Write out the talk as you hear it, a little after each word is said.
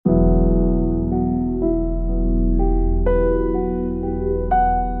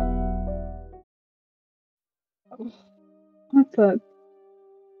What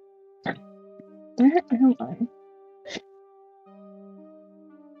the? Where am I? Is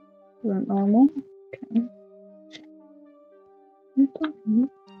that normal? Okay.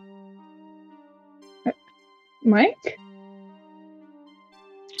 Mike?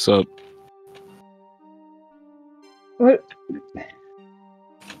 What's up? What?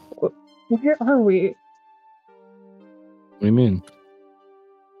 Where are we? What do you mean?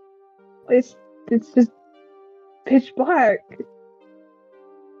 It's just pitch black.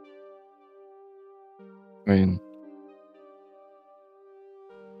 I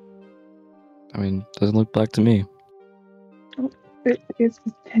mean, doesn't look black to me. It's just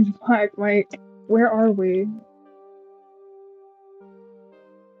pitch black, Mike. Where are we?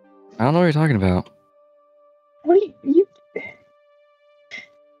 I don't know what you're talking about. What are you?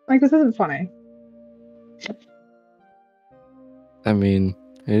 Like, this isn't funny. I mean,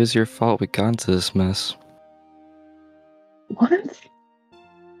 it is your fault we got into this mess. What?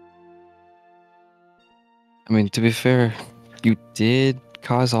 I mean, to be fair, you did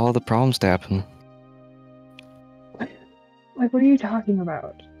cause all the problems to happen. Like, what are you talking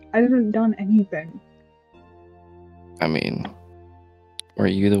about? I haven't done anything. I mean, were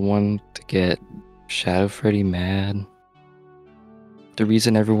you the one to get Shadow Freddy mad? The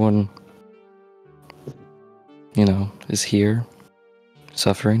reason everyone, is here,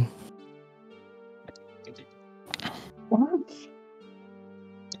 suffering? What?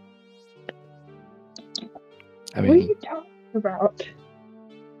 I mean, what are you talking about?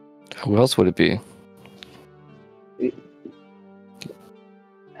 Who else would it be?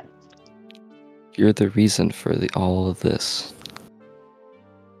 You're the reason for all of this.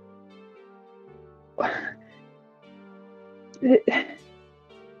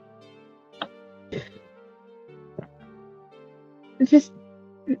 Just,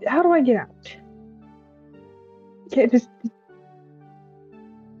 how do I get out? Okay, just.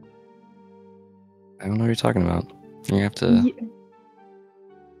 I don't know what you're talking about. You have to.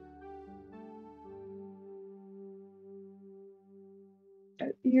 Yeah.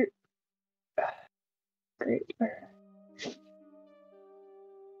 You're. Great.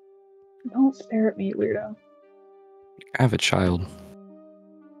 Don't stare at me, weirdo. I have a child.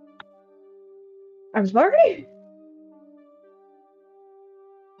 I'm sorry?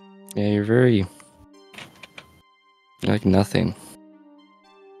 Yeah, you're like nothing.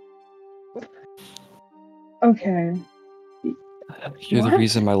 Okay. You're the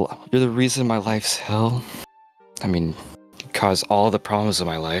reason my life's hell. I mean, you caused all the problems of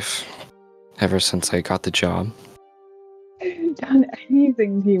my life ever since I got the job. I haven't done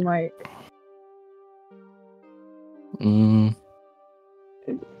anything to you, Mike.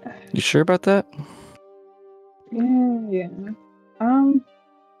 You sure about that? Yeah. I haven't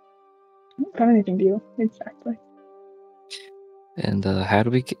done anything to you. Exactly. And how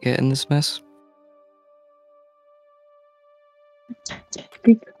do we get in this mess?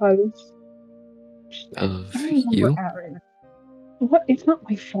 Because Of I don't know you? where we're at right now. What? It's not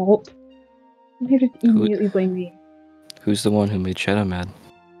my fault. You just immediately blame me. Who's the one who made Shadow mad?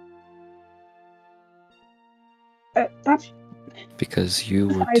 That's because you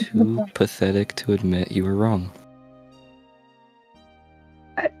were too pathetic to admit you were wrong.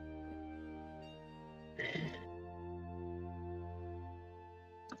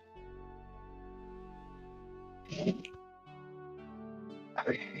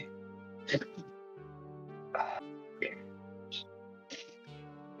 Okay.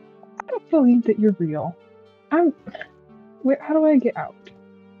 I don't believe that you're real. How do I get out?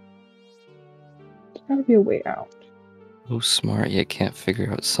 There's gotta be a way out. So smart yet can't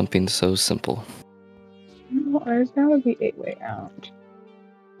figure out something so simple. No, there's gotta be a way out.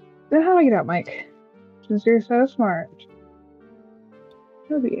 Then how do I get out, Mike? Since you're so smart.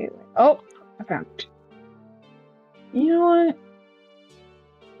 There'll be a way. Oh, I found it. You know what?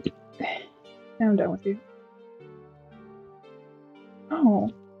 Now I'm done with you.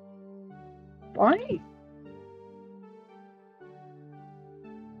 Oh. Why?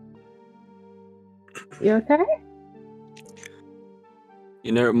 You okay?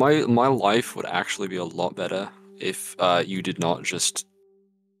 You know, my life would actually be a lot better if you did not just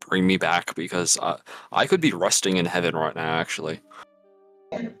bring me back, because I could be rusting in heaven right now, actually.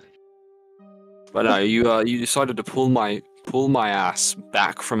 But no, you decided to pull my ass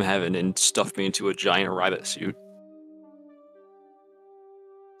back from heaven and stuff me into a giant rabbit suit.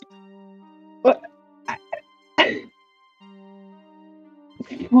 What?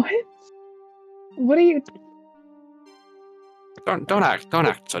 What? What are you? Don't act dumb.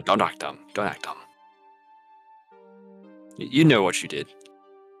 Don't act dumb. You know what you did.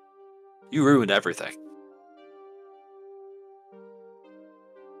 You ruined everything.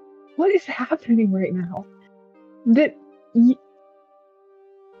 What is happening right now?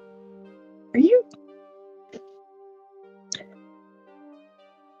 Are you?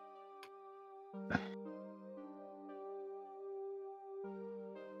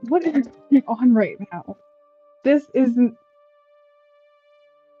 What is going on right now? This isn't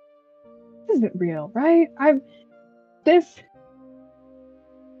real, right? This.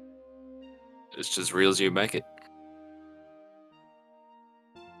 It's just real as you make it.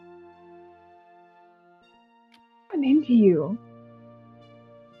 I'm into you.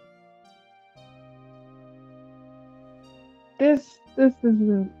 This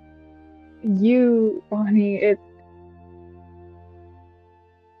isn't you, Bonnie. It.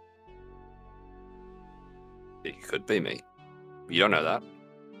 It could be me. You don't know that.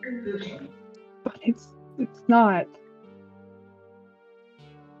 But it's not.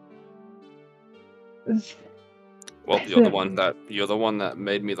 Well, you're the one that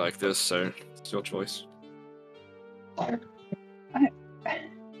made me like this, so it's your choice.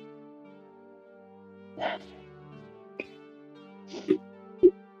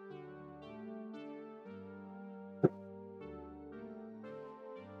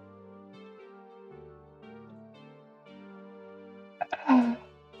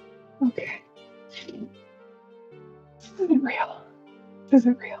 Okay. This isn't real. This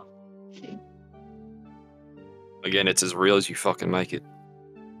isn't real. Again, it's as real as you fucking make it.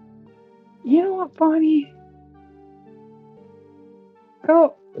 You know what, Bonnie?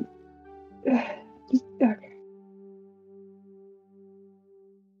 Go. Just okay.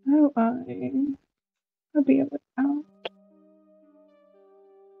 How I'll be able to out.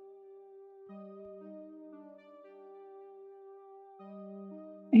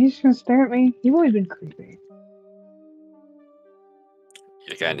 He's just gonna stare at me. You've always been creepy.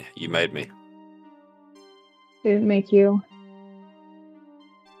 Again, you made me. Didn't make you.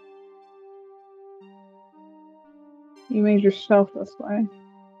 You made yourself this way.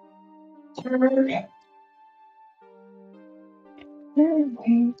 Wait,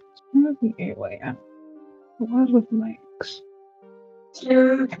 it's gonna be a way out. It was with Mike's.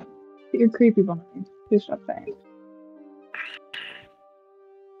 You're creepy, Bonnie. Please stop saying.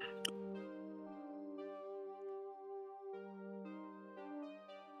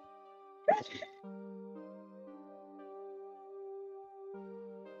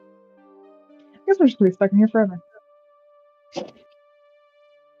 I guess we're just gonna be stuck in here forever.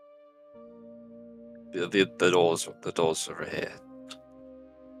 The doors over here.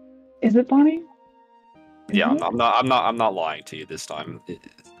 Is it Bonnie? Yeah, I'm not lying to you this time.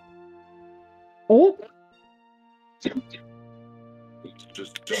 Oh.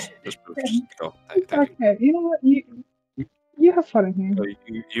 Just go. Thank Okay, you know what? You have fun in here.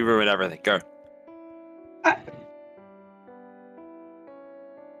 you ruin everything. Go.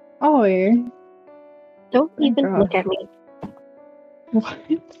 Ollie. Don't Thank even God. look at me. What?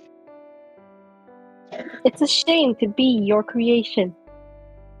 It's a shame to be your creation.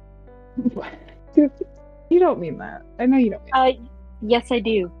 Dude, you don't mean that. I know you don't mean that. Yes, I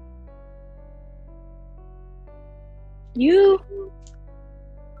do. You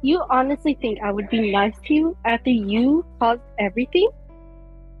honestly think I would be nice to you after you caused everything?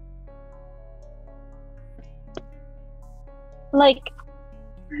 Like,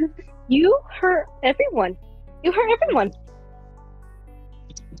 you hurt everyone. You hurt everyone.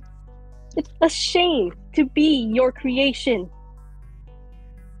 It's a shame to be your creation.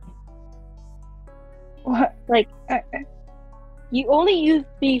 What? Like, you only used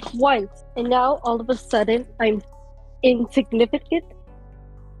me once, and now all of a sudden I'm insignificant.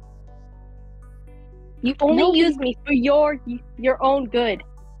 You only used me for your own good.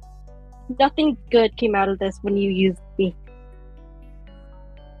 Nothing good came out of this when you used me.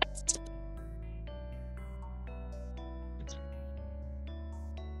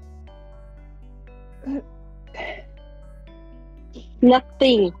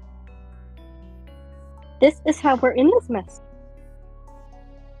 Nothing. This is how we're in this mess.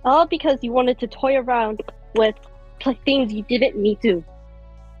 All because you wanted to toy around with things you didn't need to.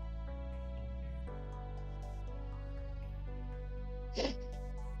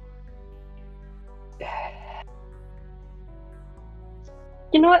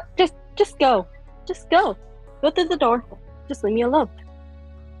 You know what? Just go. Just go. Go through the door. Just leave me alone.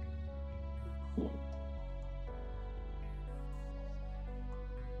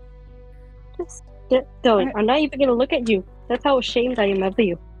 Just get going. I'm not even gonna look at you. That's how ashamed I am of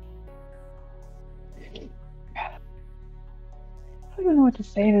you. I don't know what to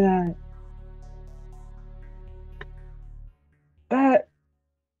say to that.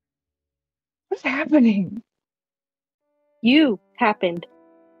 What's happening? You happened.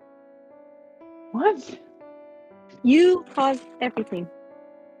 What? You caused everything.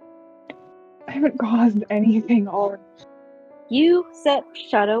 I haven't caused anything already. You set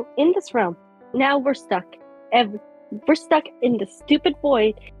Shadow in this realm. Now we're stuck. We're stuck in this stupid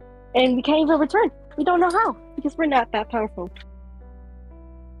void, and we can't even return. We don't know how, because we're not that powerful.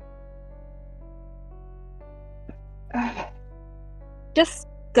 Just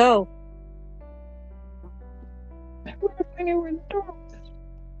go. What if I knew where the door was?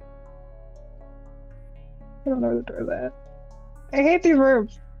 I don't know where the door's at. I hate these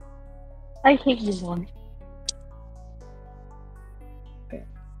rooms. I hate you, one.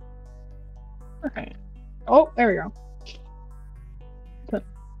 Okay. Oh, there we go.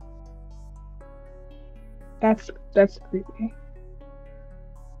 That's creepy.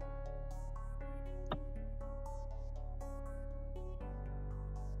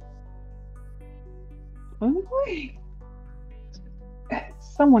 Oh boy.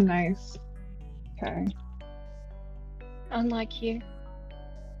 Someone nice. Okay. Unlike you.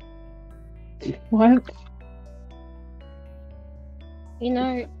 What? You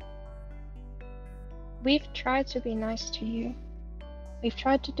know, we've tried to be nice to you. We've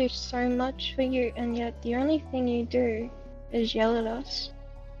tried to do so much for you, and yet the only thing you do is yell at us,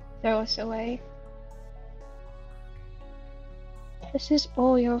 throw us away. This is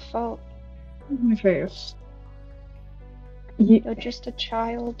all your fault. My face. You're just a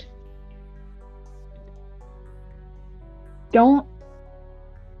child. Don't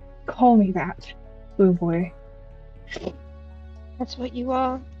call me that, blue boy. That's what you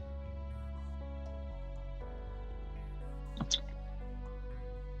are.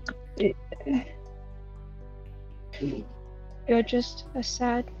 You're just a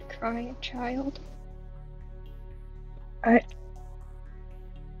sad, crying child.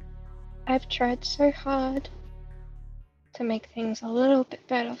 I've tried so hard to make things a little bit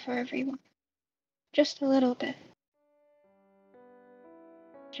better for everyone. Just a little bit.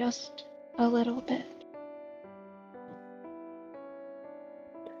 Just a little bit.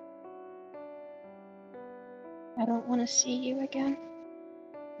 I don't want to see you again.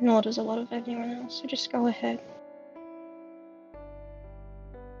 Nor does a lot of everyone else, so just go ahead.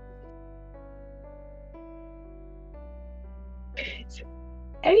 Is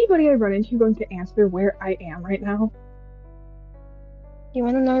anybody I run into going to answer where I am right now? You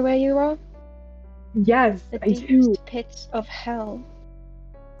want to know where you are? Yes, The I do. deepest pits of hell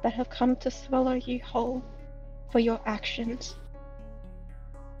that have come to swallow you whole for your actions.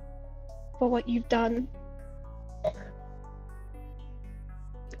 For what you've done.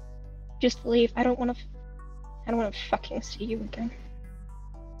 Just leave. I don't want to fucking see you again.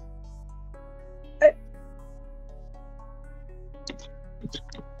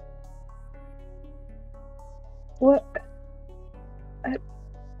 What?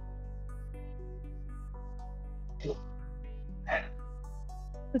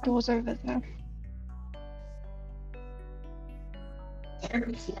 The door's over there.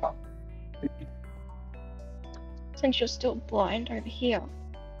 Since you're still blind over here,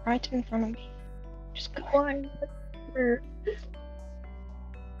 right in front of me, just go. Blind. Where?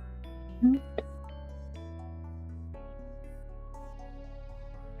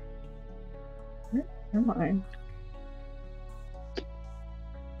 Never mind.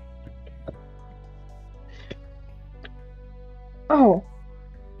 Oh.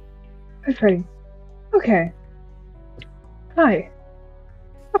 Hi, Freddy. Okay. Hi.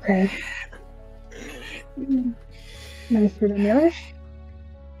 Okay. Nice to meet you.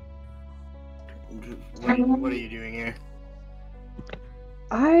 What are you doing here?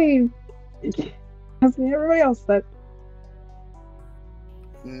 As everybody else said.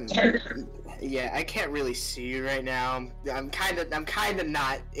 Yeah, I can't really see you right now. I'm kind of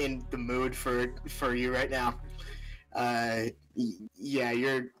not in the mood for you right now. Yeah,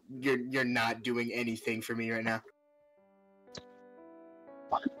 you're not doing anything for me right now.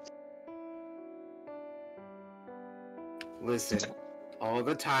 Listen, all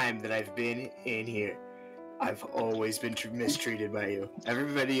the time that I've been in here, I've always been mistreated by you.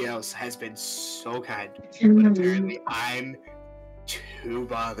 Everybody else has been so kind, but apparently I'm too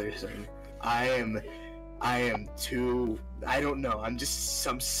bothersome. I am too, I don't know, I'm just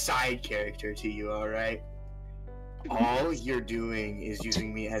some side character to you, alright? All you're doing is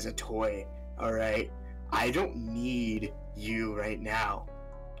using me as a toy, alright? I don't need you right now.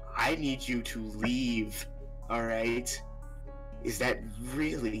 I need you to leave, alright? Is that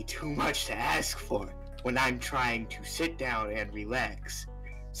really too much to ask for? When I'm trying to sit down and relax,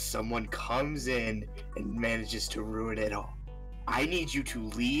 someone comes in and manages to ruin it all. I need you to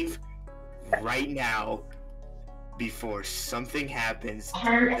leave right now before something happens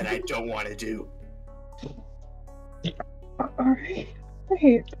that I don't want to do. Alright.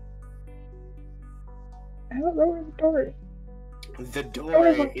 Wait. I don't know where the door is. The door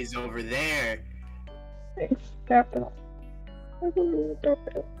is over there. Thanks, Captain. I don't know where the door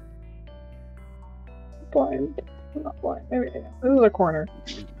is. I'm blind. I'm not blind. Maybe I am. This is a corner.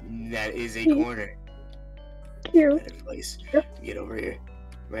 That is a corner. Cute. Better place. Yep. Get over here.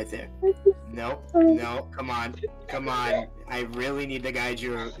 Right there. Thank No, you. no, come on. Come on. I really need to guide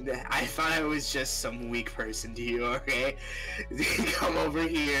you. I thought I was just some weak person to you, okay? Come over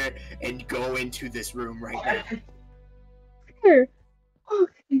here and go into this room right now. Here.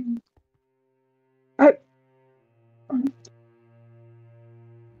 Okay.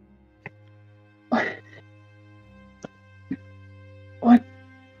 What?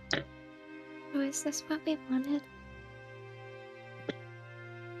 So is this what we wanted?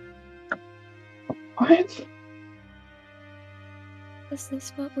 What? Is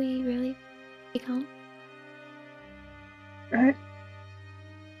this what we really become? Right?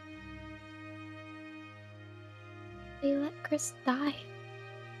 We let Chris die.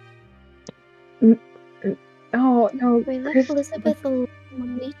 No, no. We let Chris, Elizabeth alone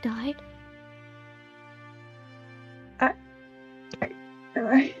when we died. That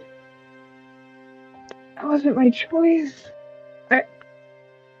wasn't my choice.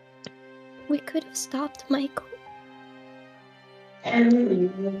 We could have stopped Michael. Why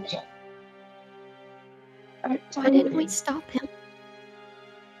Why didn't we stop him?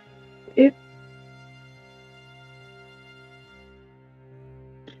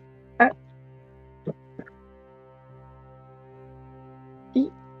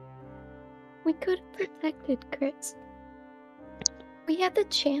 We could have protected Chris. We had the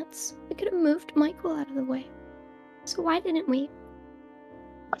chance. We could have moved Michael out of the way. So why didn't we?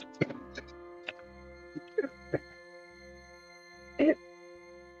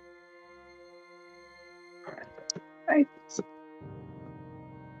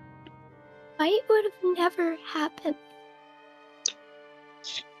 Fight would have never happened.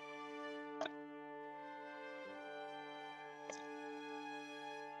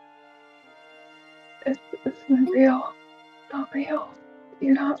 It's not real. Not real.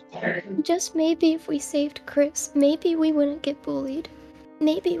 You're not. Just maybe if we saved Chris, maybe we wouldn't get bullied.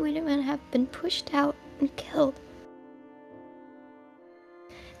 Maybe we wouldn't have been pushed out and killed.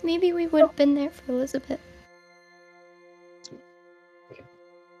 Maybe we would have been there for Elizabeth.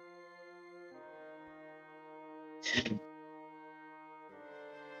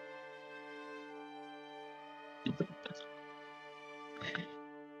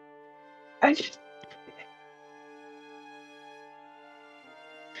 I just.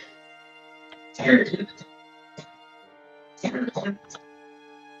 It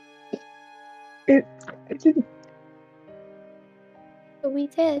didn't. But we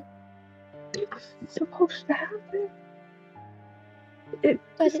did. It was supposed to happen.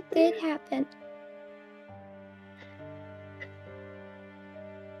 But it did happen.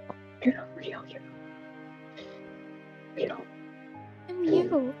 You're not real. You're not. You know. I'm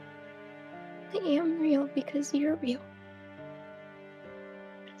you. I am real because you're real.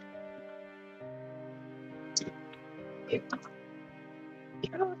 You're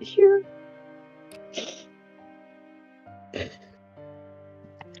not here. You're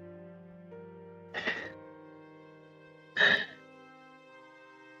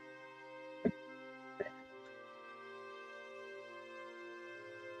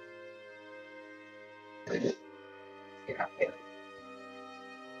not real.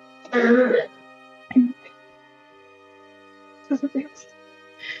 This is real.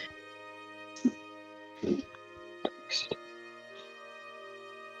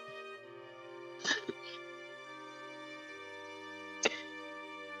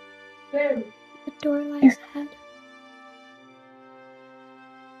 The door lies ahead.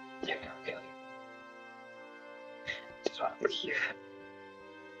 You're not real. I just want to leave.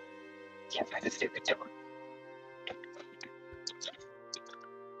 Can't find the stupid door.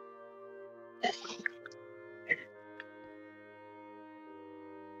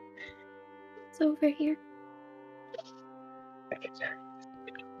 It's over here. I can tell.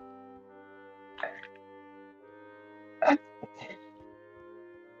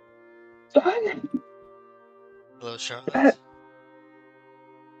 Son? Hello, Charlotte.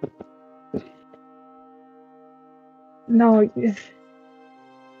 No, I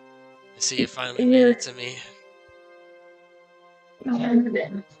see you finally made it to me.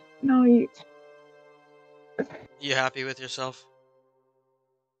 no, you. You happy with yourself?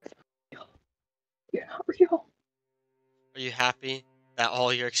 You're not real. Are you happy that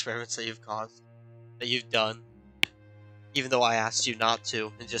all your experiments that you've caused, that you've done, even though I asked you not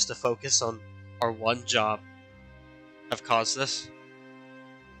to, and just to focus on our one job have caused this?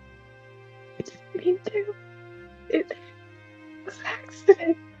 I didn't mean to. It was an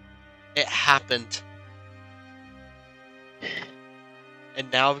accident. It happened. And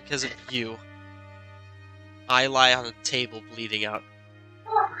now, because of you, I lie on a table bleeding out.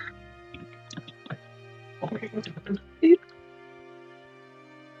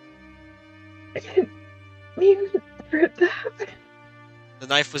 I didn't mean for it to happen. The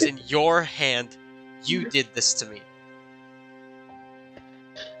knife was in your hand. You did this to me.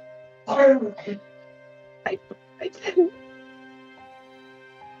 I didn't. I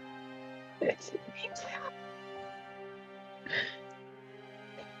didn't mean to.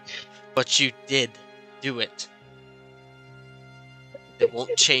 But you did do it. It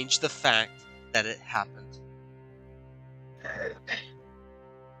won't change the fact that it happened.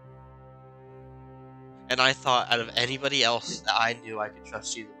 And I thought out of anybody else that I knew I could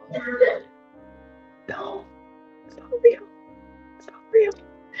trust you the most. No. It's not real. It's not real.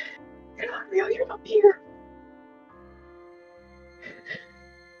 You're not real. You're not here.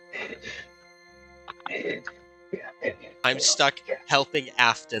 I'm stuck helping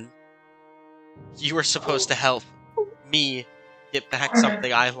Afton. You were supposed to help me get back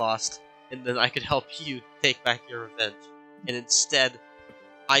something I lost, and then I could help you take back your revenge. And instead,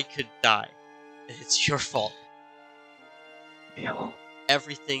 I could die. And it's your fault. No.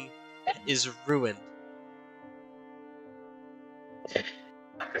 Everything is ruined.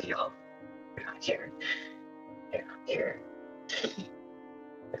 Not real. You're not here. You're not here.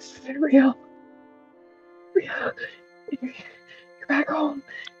 This isn't real. Real. You're back home.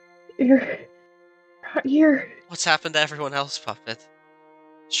 You're not here. What's happened to everyone else, Puppet?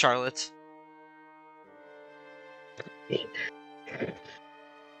 Charlotte?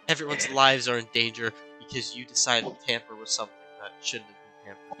 Everyone's lives are in danger because you decided to tamper with something that shouldn't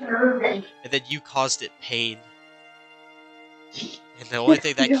have been tampered. And then you caused it pain. And the only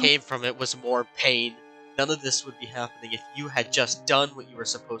thing that came from it was more pain. None of this would be happening if you had just done what you were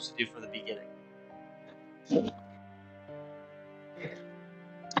supposed to do from the beginning.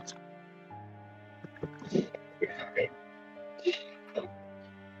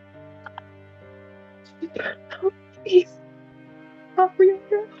 No, please. Not real.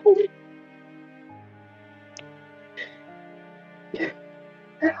 You're at home. You're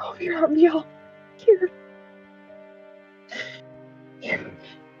at home. You're not real. Here. You're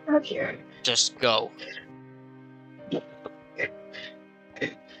not here. Just go.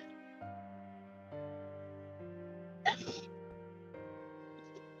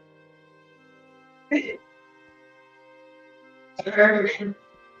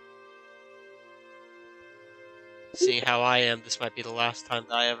 Seeing how I am, this might be the last time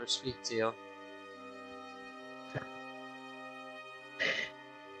that I ever speak to you.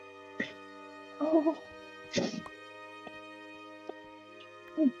 Oh.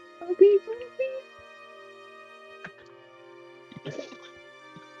 Bobby.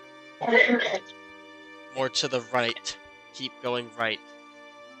 More to the right. Keep going right.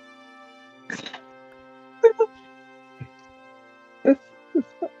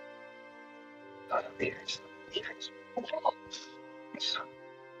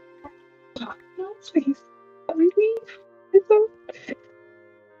 No, please. Let me leave. It's okay.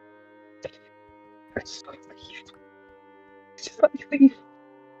 I just want to leave. Just let me leave.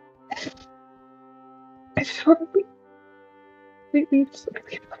 I just want to leave. Leave. Just let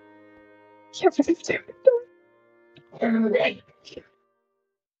me leave. I can't resist it.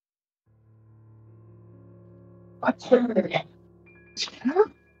 What's the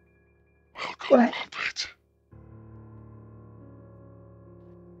Welcome, What? Puppet.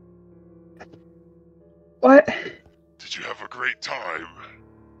 What? Did you have a great time?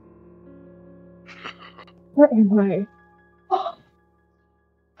 Where am I?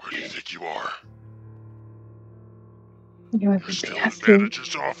 Where do you think you are? You You're still in the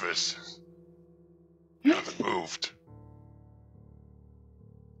manager's office. You haven't moved.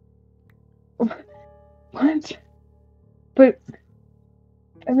 What? But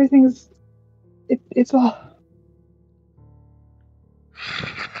everything's it's all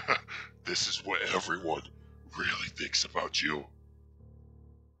This is what everyone really thinks about you.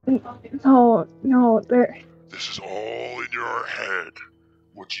 no, there This is all in your head.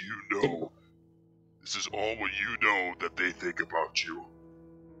 What you know. This is all what you know that they think about you.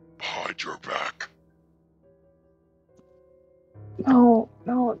 Behind your back. no,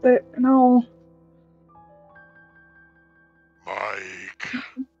 there no. Mike.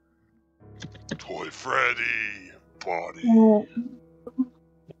 Toy Freddy. Bonnie. No,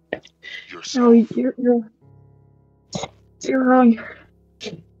 Yourself. you're wrong.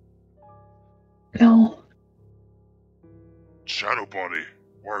 No. Shadow Body,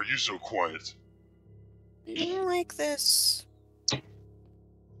 why are you so quiet? I don't like this. But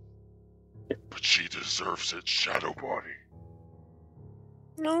she deserves it, Shadow Body.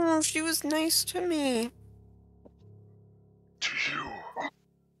 No, she was nice to me. To you,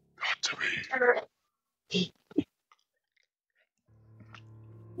 not to me.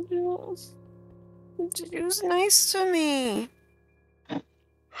 No. She was nice to me.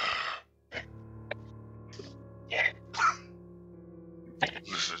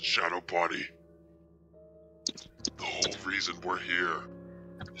 Listen, Shadow Body. The whole reason we're here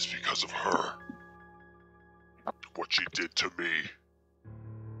is because of her. What she did to me.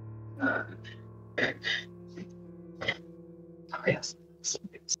 Oh, yes.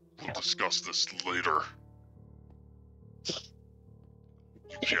 We'll discuss this later.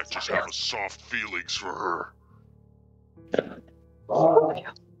 You can't just have a soft feelings for her. Oh,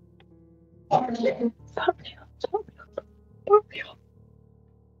 yeah. Oh,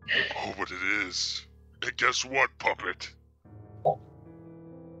 but it is. And guess what, Puppet?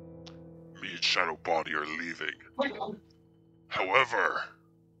 Me and Shadow Body are leaving. However,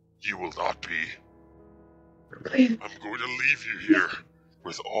 you will not be. I'm going to leave you here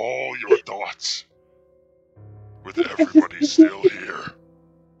with all your thoughts. With everybody still here.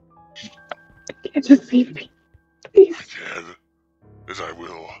 Can't just leave me. Please. I can, as I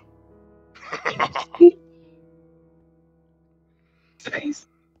will. Please.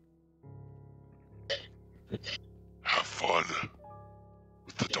 Have fun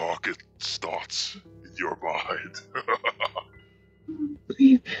with the darkest thoughts in your mind.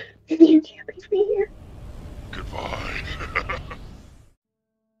 Please. You can't leave me here. Goodbye.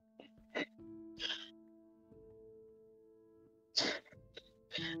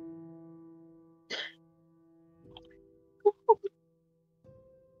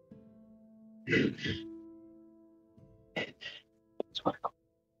 Just wanna go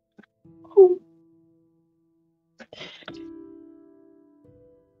home.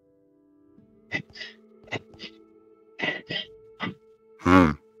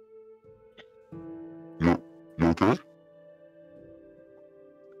 Hey. You okay?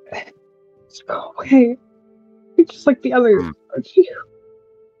 Just go away. You're just like the others, aren't you?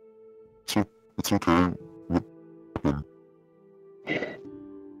 It's okay. What happened?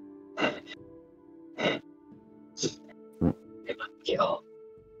 Feel.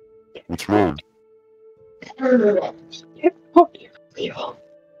 What's wrong? Can't hold you. Feel.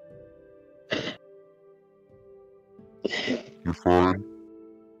 You're fine?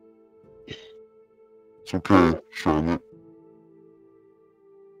 It's okay, Charlotte.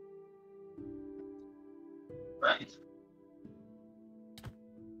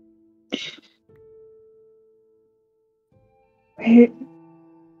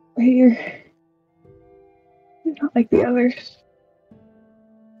 Wait, you're not like the others.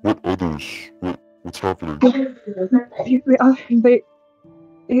 What others? What's happening? The others,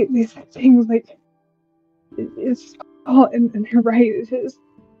 they said things like, it's fault, and they're right, it is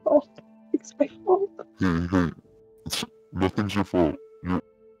fault. It's my fault. Hey. Nothing's your fault. You're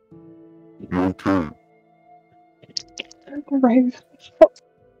okay. They're right, it's my fault.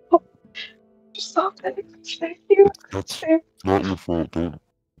 Oh, just stop that. Thank you. That's not your fault. Don't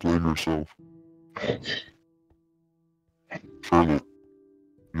blame yourself. Charlotte,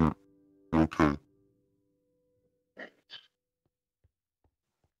 you're okay.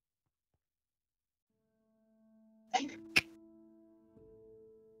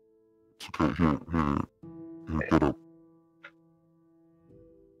 It's okay. Here, get up.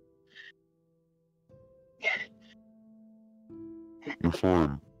 You're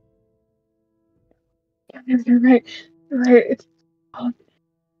fine. You're right. You're right. It's Come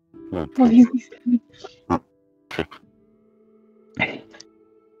on, he's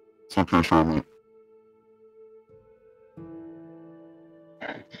It's okay, Charlotte.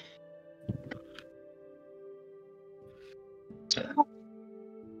 Here,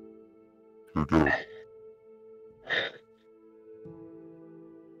 get up.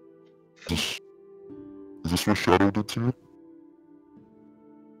 Is this what Shadow did to you?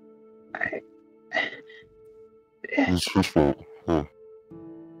 It's his fault, huh?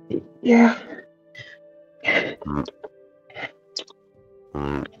 Yeah.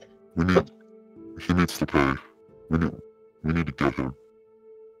 Alright. He needs to pay. We need to get him.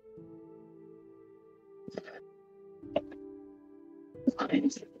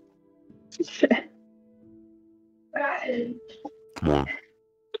 Come on.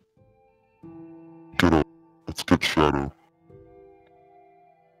 Get up. Let's get Shadow.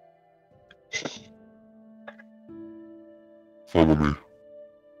 Follow me.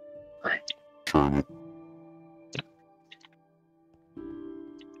 Charlotte.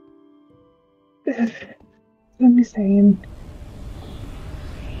 Let me saying.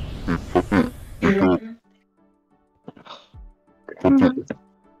 Hey, Puppet, Puppet, Puppet.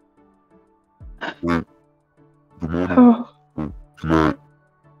 Wait, good morning. Oh, Good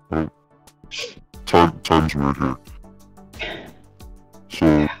night. Time's weird here.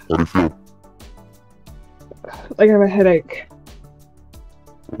 So, how do you feel? like I have a headache.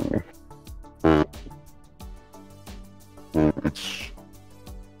 Well, it's...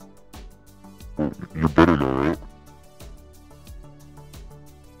 Well, you're better now, right?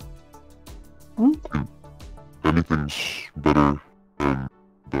 Huh? Anything's better than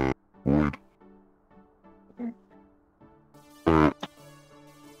the void. Alright.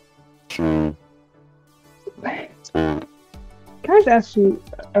 So, Can I just ask you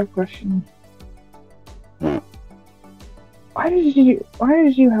a question? what? Why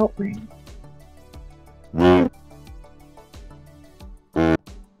did you help me? Well,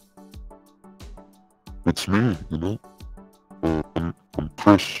 it's me, you know? I'm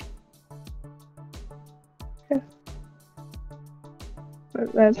Chris.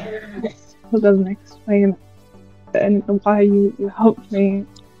 But that still doesn't explain and why you helped me.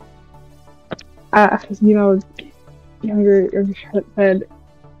 You know, younger Charlotte said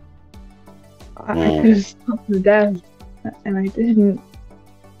I Well, could have stopped the death, and I didn't.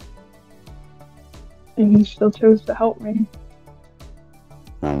 And you still chose to help me.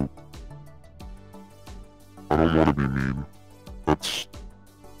 well, I don't want to be mean. That's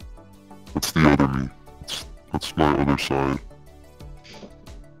the other me. That's my other side.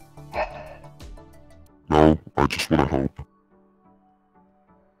 Now, I just want to help.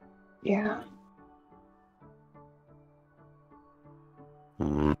 Yeah.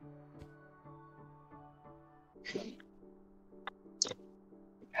 Alright.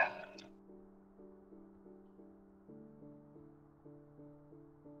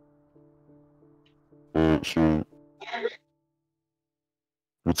 So,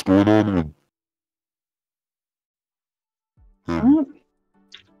 what's going on with him? Huh?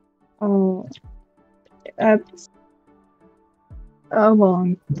 Oh, that's a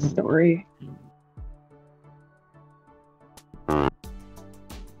long story.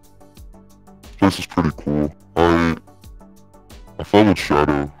 This is pretty cool. I followed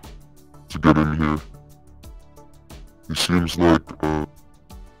Shadow to get in here. He seems like,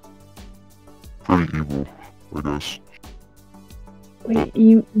 pretty evil, I guess. Wait,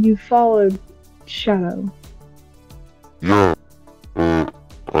 you followed Shadow? Yeah,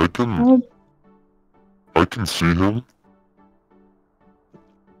 I How? can see him.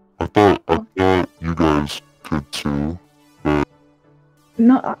 I thought you guys could too, but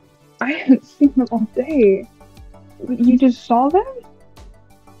No, I haven't seen them all day. You just saw them?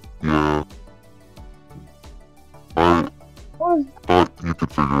 yeah, I What was thought you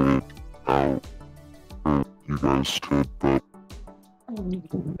could figure it out, or you guys could, but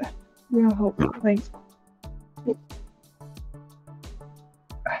real helpful? Thanks.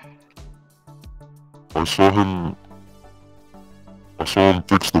 I saw him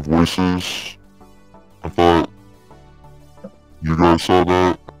fix the voices. I thought you guys saw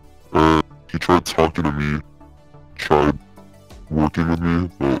that, and he tried talking to me, tried working with me,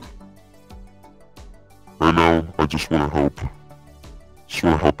 but right now, I just want to help. Just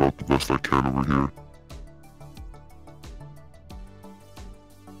want to help out the best I can over here.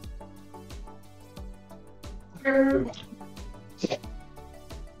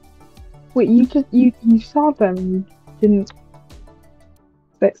 Wait, you saw them. You didn't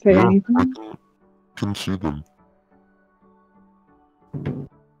say Yeah, anything. I can see them.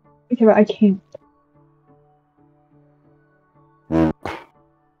 Okay, but I can't. Well,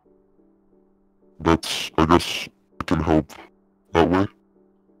 I guess I can help that way.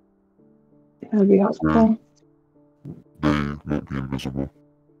 That would be helpful. They won't be invisible.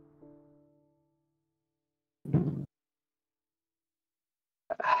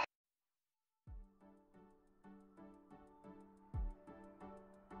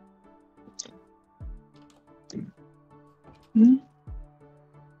 Hmm?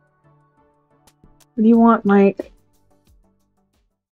 What do you want, Mike?